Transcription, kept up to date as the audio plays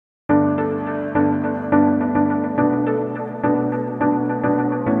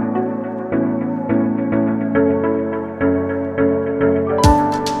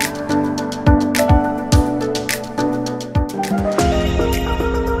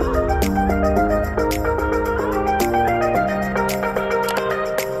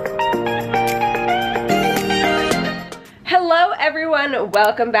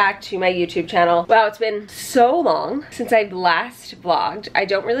welcome back to my YouTube channel. Wow, it's been so long since I've last vlogged. I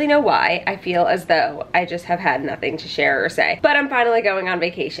don't really know why. I feel as though I just have had nothing to share or say. But I'm finally going on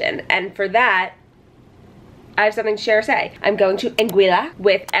vacation, and for that, I have something to share or say. I'm going to Anguilla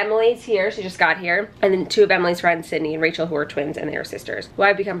with Emily's here. She just got here. And then two of Emily's friends, Sydney and Rachel, who are twins, and they are sisters, who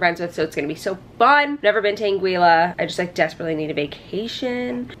I've become friends with, so it's gonna be so fun. Never been to Anguilla. I just like desperately need a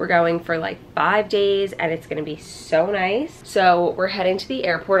vacation. We're going for like 5 days and it's gonna be so nice. So we're heading to the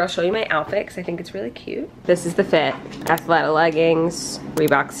airport. I'll show you my outfit because I think it's really cute. This is the fit. Athleta leggings,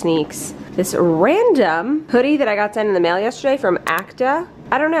 Reebok sneaks, this random hoodie that I got sent in the mail yesterday from Acta.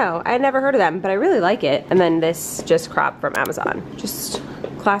 I don't know, I had never heard of them, but I really like it. And then this just crop from Amazon. Just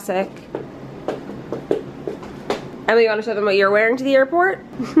classic. Emily, you wanna show them what you're wearing to the airport?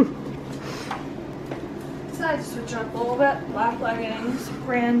 Decided to switch up a little bit. Black leggings,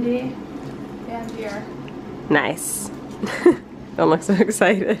 brandy, and here. Nice. Don't look so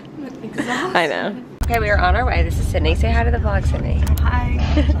excited. Exhausted. I know. Okay, we are on our way. This is Sydney. Say hi to the vlog, Sydney. Hi.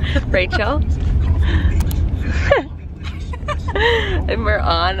 Rachel. And we're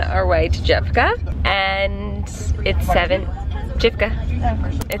on our way to Jifka, and it's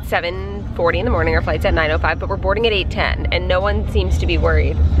It's 7:40 in the morning. Our flight's at 9:05, but we're boarding at 8:10, and no one seems to be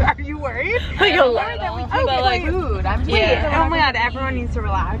worried. Are you worried? Like a lot. Like food. I'm oh my god, everyone needs to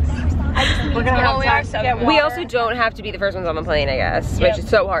relax. We're gonna have to get water. We also don't have to be the first ones on the plane, I guess, which is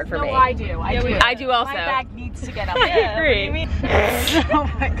so hard for me. No, I do. I do also. My bag needs to get up. I agree. Oh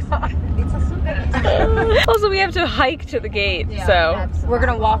my god. Also, we have to hike to the gate, so. We're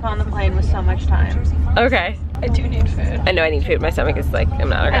gonna walk on the plane with so much time. Okay. I do need food. I know I need food. My stomach is like, I'm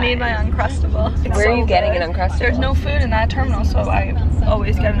not okay. I need my Uncrustable. Where are you getting an Uncrustable? There's no food in that terminal, so I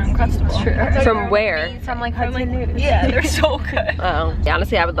always get an Uncrustable. True. From where? From like Hudson News. Yeah, they're so good. Oh. Yeah,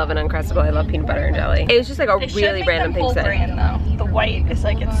 honestly, I would love an Uncrustable. I love peanut butter and jelly. It was just like a really random thing to say. Brand, though. The white is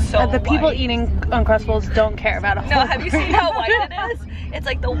like, it's so The people white. eating Uncrustables don't care about a whole No, have you seen how white it is? It's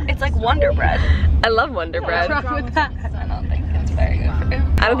like Wonder Bread. I love Wonder Bread. What's wrong with that? I don't think it's very good for you.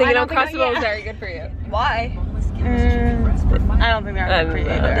 I don't think I an don't think Uncrustable is very good for you. Why? I don't think they're good for you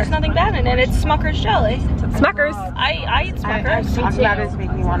either. There's nothing bad in it. It's Smucker's jelly. Smuckers. I eat Smuckers. Talking about it is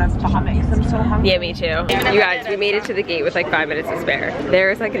making me want to vomit because I'm so hungry. Yeah, me too. You guys, we made it to the gate with like 5 minutes to spare.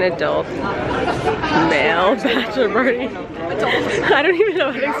 There's like an adult male bachelor party. I don't even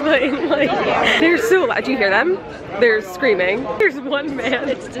know how to explain. Like, they're so loud. Do you hear them? They're screaming. There's one man.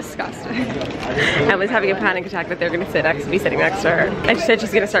 It's disgusting. Emily's having a panic attack that they're gonna be sitting next to her. And she said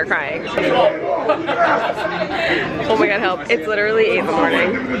she's gonna start crying. Oh my god, help. It's literally 8 in the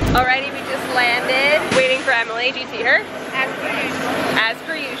morning. Alrighty, we just landed. Waiting for Emily. Do you see her? As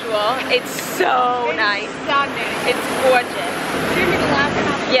per usual. It's so nice. It's gorgeous.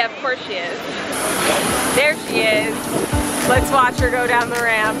 Yeah, of course she is. There she is. Let's watch her go down the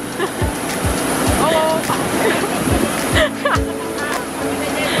ramp. Oh.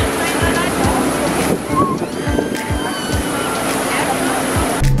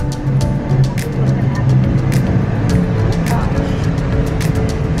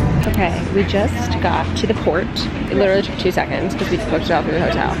 Okay, we just got to the port. It literally took 2 seconds because we just booked it out through the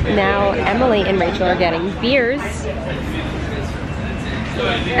hotel. Now Emily and Rachel are getting beers.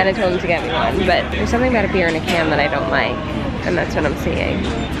 And I told them to get me one, but there's something about a beer in a can that I don't like. And that's what I'm seeing.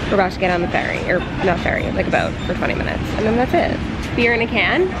 We're about to get on the ferry, or not ferry, like a boat for 20 minutes. And then that's it. Beer in a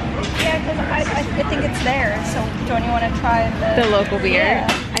can? Yeah, because I think it's there. So don't you want to try The local beer? Yeah.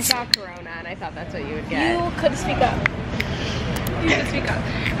 I saw Corona and I thought that's what you would get. You could speak up. You should speak up.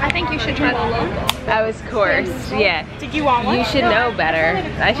 I think you should try the local. I was course, yeah. Did you want one? You should know better.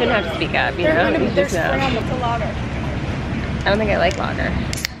 I shouldn't have to speak up, you know? You just know. It's a lager. I don't think I like lager.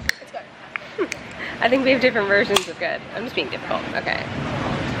 It's good. I think we have different versions of good. I'm just being difficult. Okay.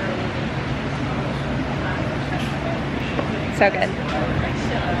 So good.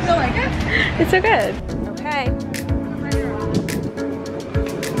 You like it? It's so good. Okay.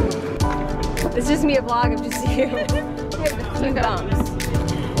 This is just me a vlog of just you. Two thumbs.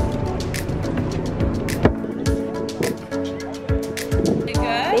 You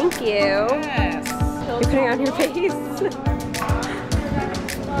good? Thank you. Yes. You're putting it on your face.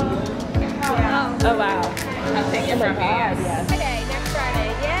 Oh wow. I'll take it from you. Yes. Friday, next Friday.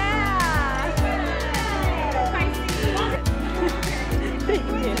 Yeah!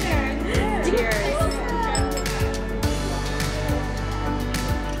 Cheers.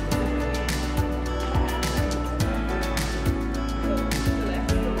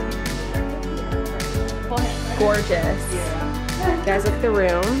 Gorgeous. You guys, look at the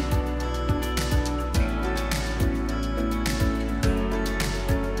room.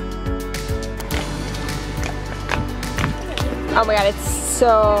 Oh my god, it's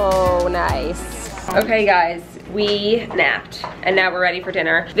So nice. Okay guys, we napped and now we're ready for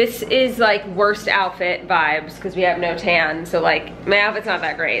dinner. This is like worst outfit vibes because we have no tan. So like my outfit's not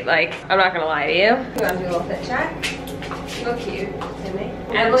that great. Like I'm not gonna lie to you. You wanna do a little fit check? You look cute, Timmy.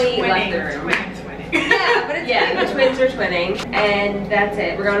 Emily left the room. Yeah, but it's the twins are twinning, and that's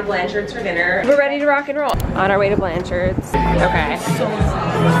it. We're going to Blanchard's for dinner. We're ready to rock and roll. On our way to Blanchard's. Okay. So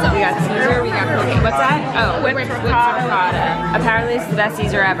we got Caesar, we got cookie. What's that? Oh, whipped ricotta. Apparently this is the best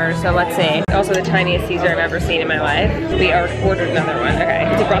Caesar ever, so let's see. Also the tiniest Caesar I've ever seen in my life. We ordered another one. Okay,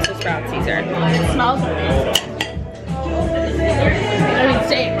 it's a Brussels sprout Caesar. It smells nice. I mean,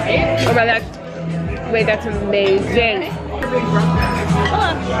 same, right? Oh my god. Wait, that's amazing.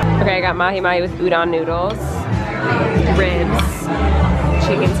 Okay, I got mahi-mahi with udon noodles, ribs,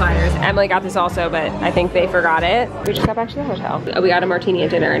 chicken sliders. Emily got this also, but I think they forgot it. We just got back to the hotel. We got a martini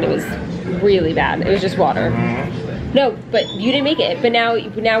at dinner and it was really bad. It was just water. No, but you didn't make it. But now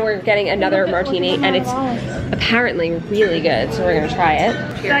we're getting another martini and it's apparently really good. So we're gonna try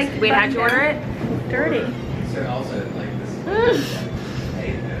it. Cheers. Wait, how'd you order it? Dirty.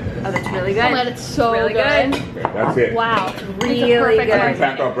 Oh, that's really good. Oh man, it's so really good. That's it. Wow. Really good.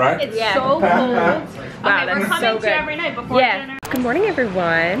 Pack up, right? It's so cold. Wow, Okay, that's we're coming so to good. every night before dinner. Good morning,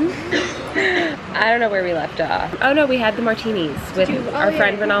 everyone. I don't know where we left off. Oh no, we had the martinis with our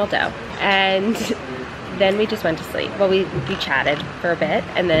friend Ronaldo. And then we just went to sleep. Well, we chatted for a bit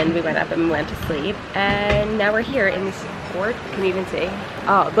and then we went up and went to sleep. And now we're here in this court. Can you even see?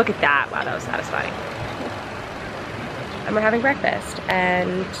 Oh, look at that. Wow, that was satisfying. And we're having breakfast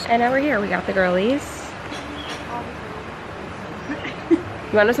and now we're here. We got the girlies.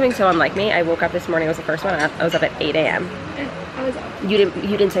 You wanna know something so unlike me? I woke up this morning, it was the first one up. I was up at 8 a.m. I was up. You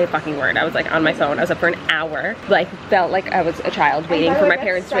didn't say a fucking word. I was like on my phone. I was up for an hour. Like felt like I was a child waiting for my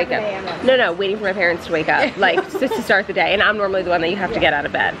parents to wake up. No, waiting for my parents to wake up. Like just to start the day. And I'm normally the one that you have to get out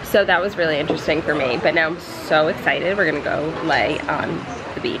of bed. So that was really interesting for me. But now I'm so excited. We're gonna go lay on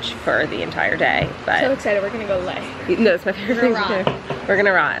the beach for the entire day. But So excited, we're gonna go lay. no, it's my favorite thing to do. We're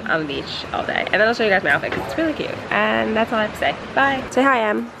gonna rot on the beach all day. And then I'll show you guys my outfit because it's really cute. And that's all I have to say. Bye. Say hi,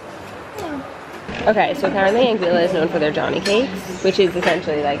 Em. Okay, so apparently Anguilla is known for their Johnny cakes, which is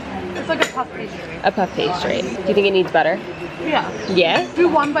essentially like It's like a puff pastry. a puff pastry. Do you think it needs butter? Yeah. Yeah? Do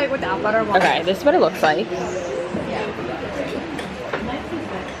one bite without butter. One Okay, this is what it looks like.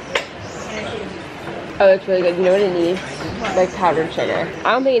 Oh, it's really good. You know what it needs? Like powdered sugar.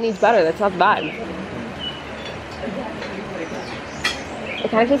 I don't think it needs butter. That's not the vibe. It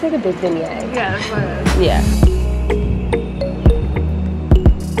kind of tastes like a big beignet. Yeah, that's what it is. Yeah.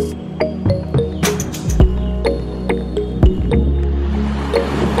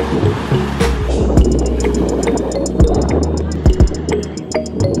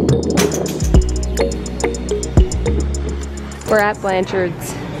 We're at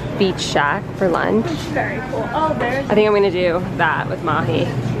Blanchard's Beach Shack for lunch. Very cool. Oh, there's I think I'm gonna do that with mahi.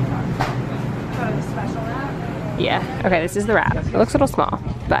 a special wrap. Yeah. Okay, this is the wrap. It looks a little small,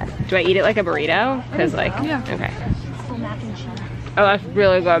 but do I eat it like a burrito? Because like, Yeah. okay. Oh, that's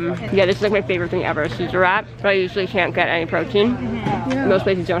really good. Yeah, this is like my favorite thing ever. Caesar wrap, but I usually can't get any protein. Yeah. Most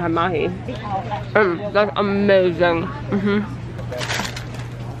places don't have mahi. That's amazing.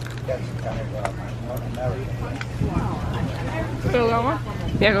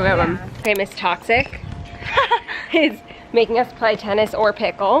 Yeah, go get one. Okay, Miss Toxic is making us play tennis or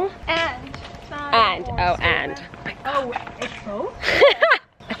pickle. And. Oh, Oh, it's both?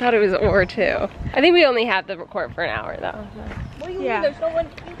 I thought it was or too. I think we only have the record for an hour though. What do you Yeah. mean? There's no one.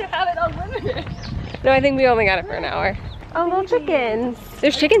 You can have it unlimited. No, I think we only got it for an hour. Oh, little chickens.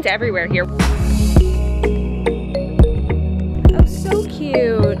 There's chickens everywhere here. Oh, so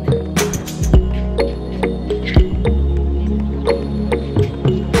cute.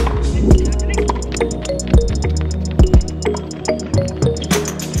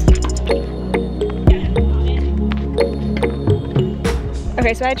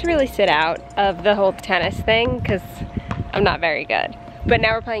 Okay, so I had to really sit out of the whole tennis thing because I'm not very good. But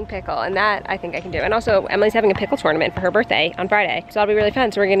now we're playing pickle and that I think I can do. And also Emily's having a pickle tournament for her birthday on Friday. So that'll be really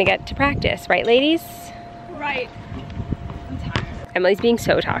fun. So we're gonna get to practice, right ladies? Right. I'm tired. Emily's being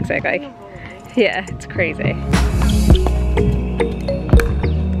so toxic, like, yeah, it's crazy.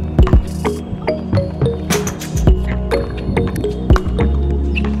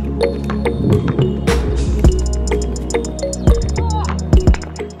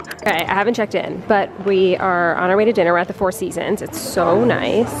 Okay, I haven't checked in, but we are on our way to dinner. We're at the Four Seasons. It's so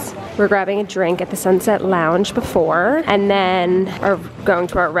nice. We're grabbing a drink at the Sunset Lounge before, and then are going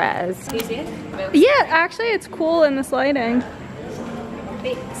to our res. Do you see it? Yeah, actually, it's cool in this lighting.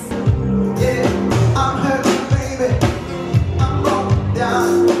 Thanks. Yeah, I'm hurt, baby. I'm broke.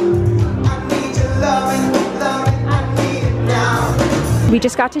 We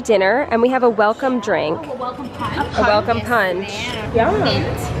just got to dinner and we have a welcome drink. A welcome punch. A welcome punch. Yeah.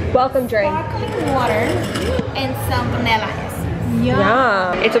 Mint, Welcome drink. sparkling water, and some vanilla ice.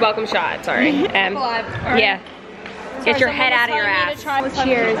 Yeah. It's a welcome shot, sorry. Yeah. Get your head out of your ass.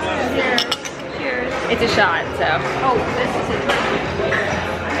 Cheers. Cheers. It's a shot, so. Oh, this is a drink.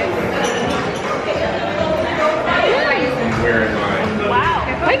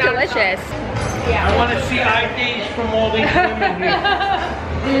 Wow. Quite delicious. I want to see IDs from all these women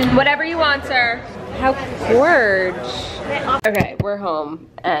here. Whatever you want, sir. How gorge. Okay, we're home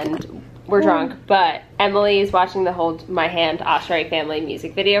and we're drunk, but Emily's watching the Hold My Hand Oshray family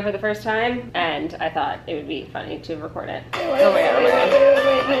music video for the first time, and I thought it would be funny to record it. Oh my god, oh my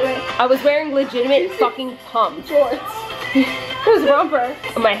god. Wait. I was wearing legitimate fucking pumps. Shorts. It was romper.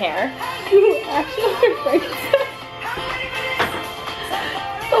 My hair. You actually are racist.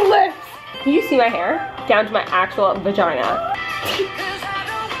 The lips. Can you see my hair? Down to my actual vagina.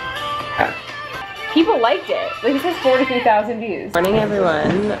 People liked it. Like, this has 43,000 views. Morning,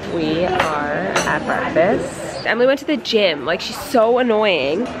 everyone. We are at breakfast. Emily went to the gym. Like, she's so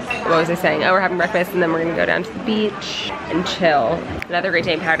annoying. What was I saying? Oh, we're having breakfast and then we're gonna go down to the beach and chill. Another great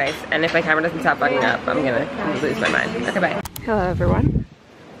day in paradise. And if my camera doesn't stop bugging up, I'm gonna lose my mind. Okay, bye. Hello, everyone.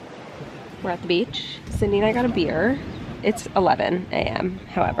 We're at the beach. Cindy and I got a beer. It's 11 a.m.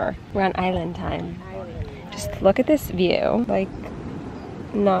 However, we're on island time. Just look at this view. Like,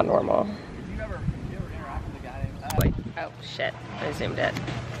 not normal. Wait, oh shit, I zoomed it.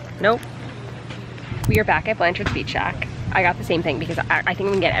 Nope. We are back at Blanchard's Beach Shack. I got the same thing because I think I'm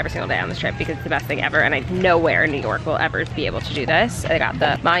gonna get it every single day on this trip because it's the best thing ever, and I nowhere in New York will ever be able to do this. I got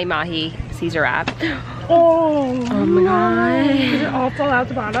the Mahi Mahi Caesar wrap. Oh my god. Did it all fall out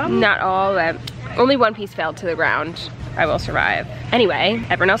the bottom? Not all of it. Only one piece fell to the ground. I will survive. Anyway,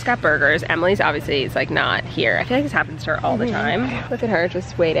 everyone else got burgers. Emily's obviously is like not here. I feel like this happens to her all the time. Look at her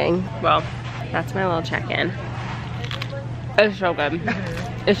just waiting. Well, that's my little check-in. It's so good.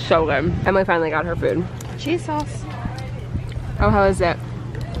 It's so good. Emily finally got her food. Cheese sauce. Oh, how is it?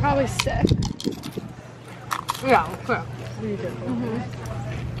 Probably sick. Yeah, okay.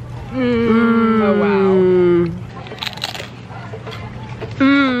 Oh wow.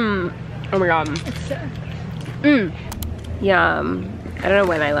 Oh my god. It's sick. Yum. I don't know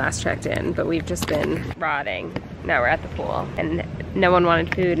when I last checked in, but we've just been rotting. Now we're at the pool, and no one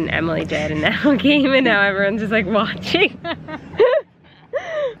wanted food, and Emily did, and now came, and now everyone's just like watching.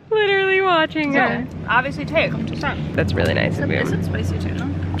 Literally watching her. Obviously take. That's really nice of you. Is it spicy tuna?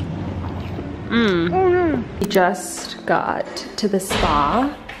 Oh no. We just got to the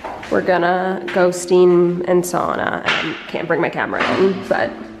spa. We're gonna go steam and sauna. I can't bring my camera in,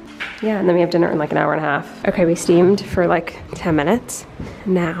 but yeah, and then we have dinner in like an hour and a half. Okay, we steamed for like 10 minutes.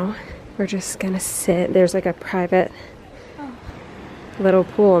 Now we're just gonna sit. There's like a private little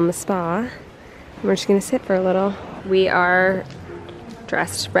pool in the spa. And we're just gonna sit for a little. We are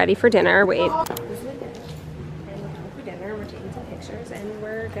dressed, ready for dinner. Wait. This is the dish. And we're for dinner. We're taking some pictures and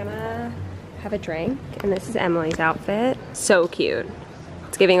we're gonna have a drink. And this is Emily's outfit. So cute.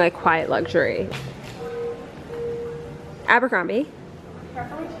 It's giving like quiet luxury. Abercrombie.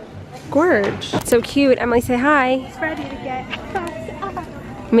 Gorge. So cute. Emily, say hi. It's ready to get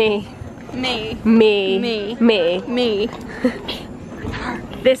Me. Me. Me. Me. Me. Me.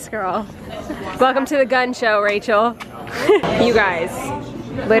 This girl. Welcome to the gun show, Rachel. You guys,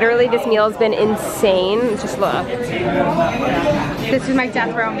 literally this meal has been insane. Just look. This is my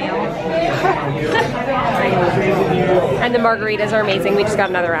death row meal. And the margaritas are amazing. We just got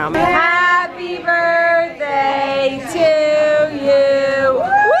another round. Happy birthday to you.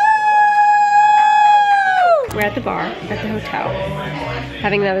 Woo! We're at the bar at the hotel,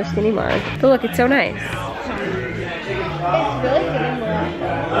 having another skinny marg. But look, it's so nice. It's really good in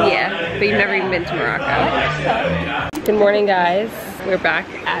Morocco. Yeah, but you've never even been to Morocco. Good morning, guys. We're back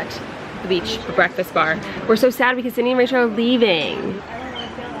at the beach breakfast bar. We're so sad because Cindy and Rachel are leaving.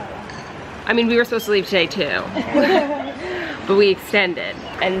 I mean, we were supposed to leave today too. But we extended,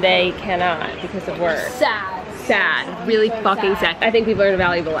 and they cannot because of work. Sad. Sad, really fucking sad. I think we've learned a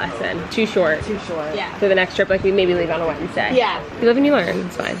valuable lesson. Too short. Too short. Yeah. For the next trip, like we maybe leave on a Wednesday. Yeah. You live and you learn,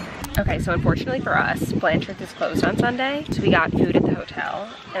 it's fine. Okay, so unfortunately for us, Blanchard's is closed on Sunday, so we got food at the hotel,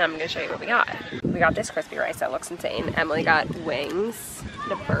 and I'm gonna show you what we got. We got this crispy rice that looks insane. Emily got wings,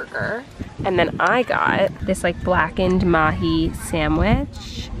 and a burger, and then I got this like blackened mahi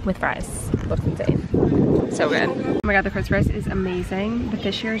sandwich with fries. Looks insane. So good. Oh my god, the crispy rice is amazing. The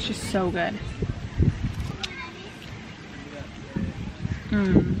fish here is just so good.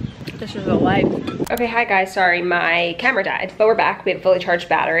 This is a life. Okay, hi guys, sorry, my camera died, but we're back. We have a fully charged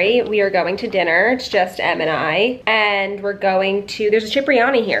battery. We are going to dinner. It's just Em and I, and we're going to, there's a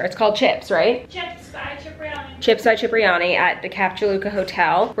Cipriani here. It's called Chips, right? Chips by Cipriani. Chips by Cipriani at the Capjaluca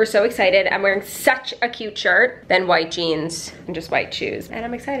Hotel. We're so excited. I'm wearing such a cute shirt, then white jeans and just white shoes. And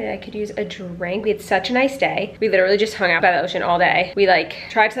I'm excited I could use a drink. We had such a nice day. We literally just hung out by the ocean all day. We like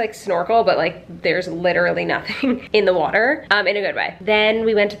tried to like snorkel, but like there's literally nothing in the water, in a good way. Then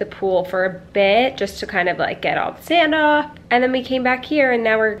we went to the pool for a bit just to kind of like get all the sand off. And then we came back here and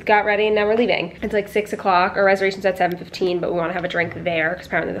now we're got ready and now we're leaving. It's like 6 o'clock. Our reservation's at 7:15, but we want to have a drink there because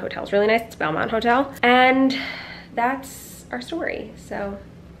apparently the hotel's really nice. It's Belmont Hotel. And that's our story. So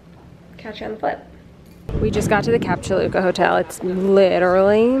catch you on the flip. We just got to the Capjaluca Hotel. It's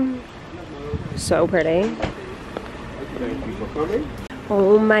literally so pretty. Thank you for coming.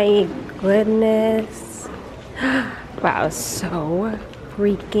 Oh my goodness. Wow, so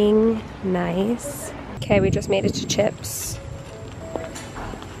freaking nice. Okay, we just made it to Chips.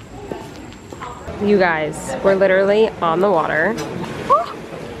 You guys, we're literally on the water.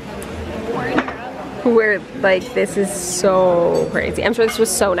 We're like, this is so crazy. I'm sure this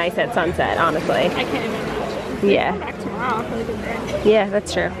was so nice at sunset, honestly. I can't even imagine. Yeah. Come back tomorrow for like a day. Yeah,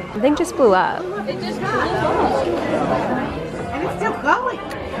 that's true. The thing just blew up. It just blew up. And it's still going.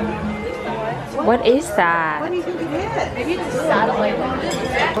 What is that? What do you think it is? Maybe it's a satellite.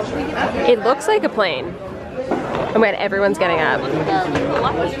 It looks like a plane. Oh my god, everyone's getting up.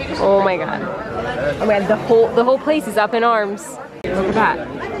 Oh my god. Oh my god, the whole place is up in arms. Look at that.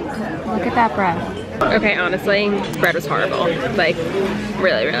 Look at that bread. Okay, honestly, bread was horrible. Like,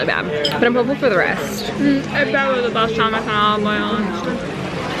 really, really bad. But I'm hopeful for the rest. I bet with the balsamic and olive oil and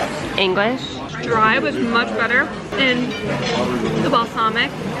stuff. English? Dry was much better in the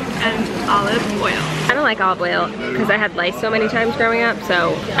balsamic and olive oil. I don't like olive oil because I had lice so many times growing up, so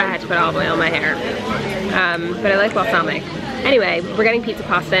I had to put olive oil in my hair. But I like balsamic. Anyway, we're getting pizza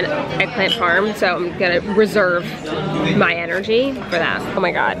pasta and eggplant parm, so I'm gonna reserve my energy for that. Oh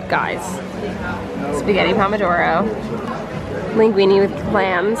my god, guys. Spaghetti pomodoro, linguine with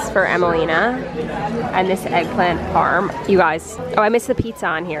clams for Emelina, and this eggplant parm. You guys, oh, I missed the pizza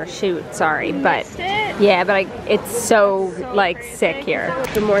on here. Shoot, sorry, but yeah, but it's so like sick here.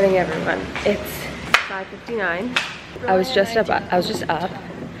 Good morning, everyone. It's 5:59. I was just up,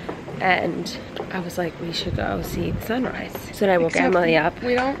 and I was like, we should go see the sunrise. So then I woke Emily up.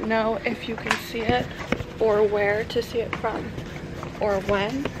 We don't know if you can see it or where to see it from or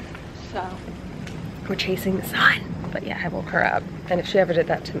when, so. We're chasing the sun. But yeah, I woke her up. And if she ever did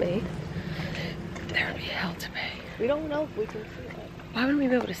that to me, there would be hell to pay. We don't know if we can see it. Why wouldn't we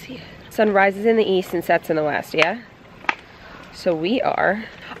be able to see it? Sun rises in the east and sets in the west, yeah? So we are,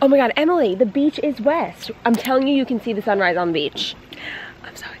 oh my god, Emily, the beach is west. I'm telling you, you can see the sunrise on the beach.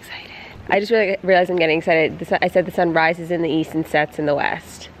 I'm so excited. I just realized I'm getting excited. I said the sun rises in the east and sets in the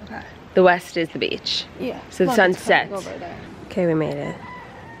west. Okay. The west is the beach. Yeah. So the sun it's coming sets. over there. Okay, we made it.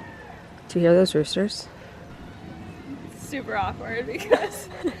 Do you hear those roosters? Super awkward because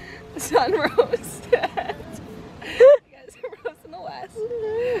the sun rose. You guys rose in the west.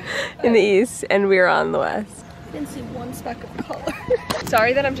 In the east, and we're on the west. I didn't see one speck of color.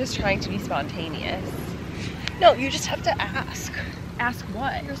 Sorry that I'm just trying to be spontaneous. No, you just have to ask. Ask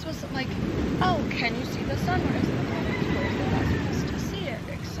what? You're supposed to like, oh, can you see the sunrise in the morning? Where's the best place to see it,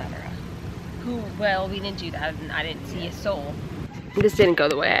 etc. Well, we didn't do that, and I didn't see a soul. This didn't go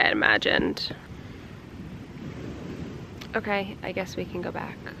the way I had imagined. Okay, I guess we can go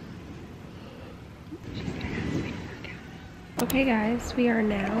back. Okay guys, we are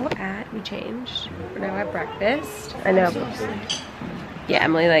now we changed. We're now at breakfast. I know. Yeah,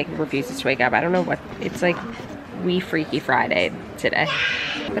 Emily like refuses to wake up. I don't know what, it's like wee Freaky Friday today.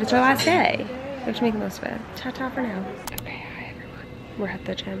 But it's our last day. We have to make the most of it. Ta-ta for now. Okay, hi everyone. We're at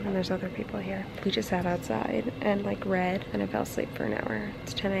the gym and there's other people here. We just sat outside and like read and I fell asleep for an hour.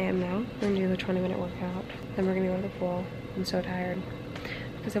 It's 10 a.m. now. We're gonna do the 20-minute workout. Then we're gonna go to the pool. I'm so tired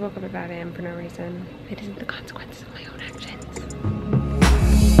because I woke up at 5 a.m. for no reason. It isn't the consequences of my own actions.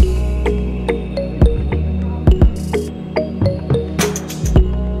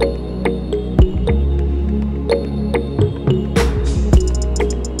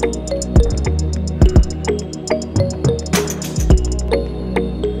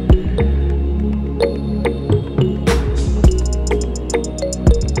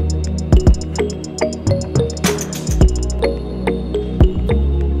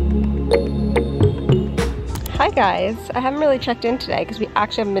 Guys, I haven't really checked in today because we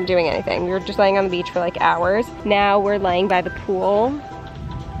actually haven't been doing anything. We were just laying on the beach for like hours. Now we're laying by the pool.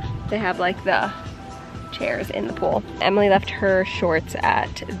 They have like the chairs in the pool. Emily left her shorts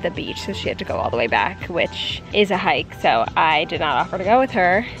at the beach, so she had to go all the way back, which is a hike, so I did not offer to go with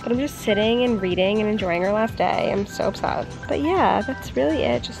her. But I'm just sitting and reading and enjoying our last day. I'm so upset. But yeah, that's really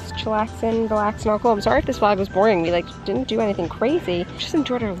it. Just chillaxing, relaxing, all cool. I'm sorry if this vlog was boring. We like didn't do anything crazy. Just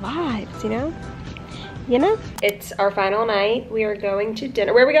enjoyed our lives, you know? You know? It's our final night. We are going to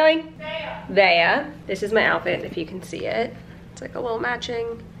dinner. Where are we going? Vea. This is my outfit, if you can see it. It's like a little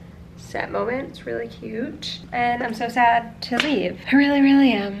matching set moment. It's really cute. And I'm so sad to leave. I really,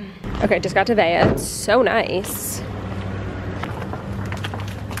 really am. Okay, just got to Vea. It's so nice.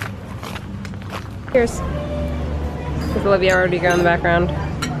 Cheers. With Olivia Rodrigo in the background.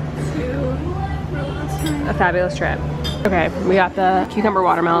 A fabulous trip. Okay, we got the cucumber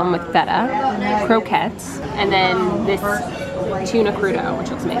watermelon with feta, croquettes, and then this tuna crudo, which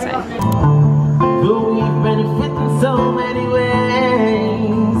looks amazing. Though we benefit in so many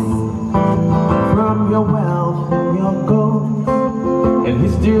ways, from your wealth, from your gold, and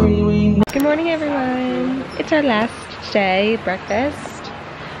history we... Good morning, everyone. It's our last day, breakfast.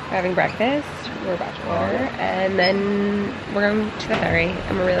 We're having breakfast, we're about to order, and then we're going to the ferry,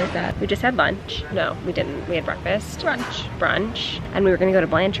 and we're really sad. We just had lunch. No, we didn't. We had breakfast. Brunch. And we were gonna go to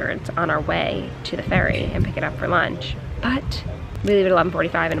Blanchard's on our way to the ferry and pick it up for lunch. But we leave at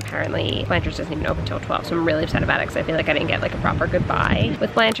 11:45, and apparently Blanchard's doesn't even open till 12, so I'm really upset about it because I feel like I didn't get like a proper goodbye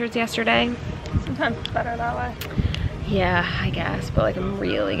with Blanchard's yesterday. Sometimes it's better that way. Yeah, I guess, but like I'm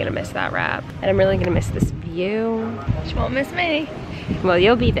really gonna miss that wrap. And I'm really gonna miss this view. She won't miss me. Well,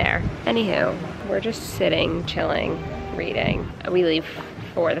 you'll be there. Anywho, we're just sitting, chilling, reading. We leave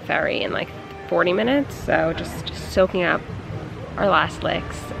for the ferry in like 40 minutes, so just soaking up our last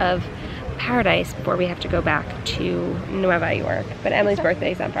licks of paradise before we have to go back to Nueva York. But Emily's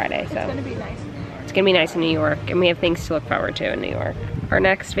birthday is on Friday, so It's gonna be nice. it's gonna be nice in New York, and we have things to look forward to in New York. Our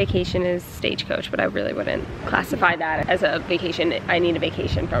next vacation is Stagecoach, but I really wouldn't classify that as a vacation. I need a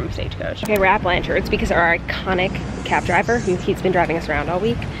vacation from Stagecoach. Okay, we're at Blanchard's because our iconic cab driver, he's been driving us around all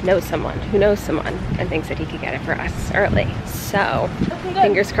week, knows someone who knows someone and thinks that he could get it for us early. So,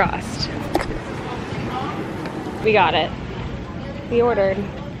 fingers crossed. We got it. We ordered.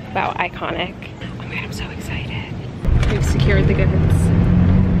 Wow, iconic. Oh my god, I'm so excited. We've secured the goods.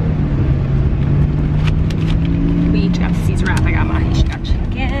 We each got Caesar wrap. I got Mahi, she got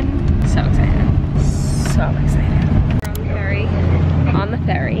chicken. So excited. So excited. We're on the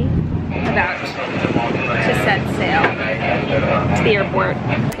ferry, about to set sail to the airport.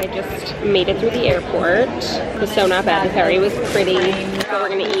 I just made it through the airport. It was so not bad. The ferry was pretty. So we're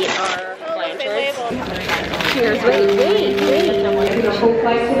gonna eat our Blanchard's. Cheers. Wait. The full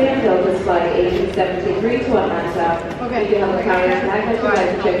flight to Anguilla is flight 1873 to Atlanta. Okay. You have a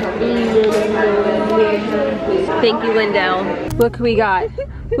Thank you, Lindell. Look who we got.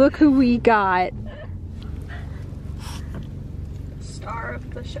 Look who we got. Star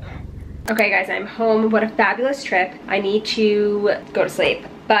of the show. Okay guys, I'm home. What a fabulous trip. I need to go to sleep.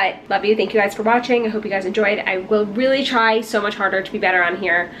 But love you. Thank you guys for watching. I hope you guys enjoyed. I will really try so much harder to be better on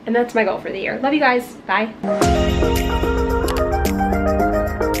here. And that's my goal for the year. Love you guys. Bye.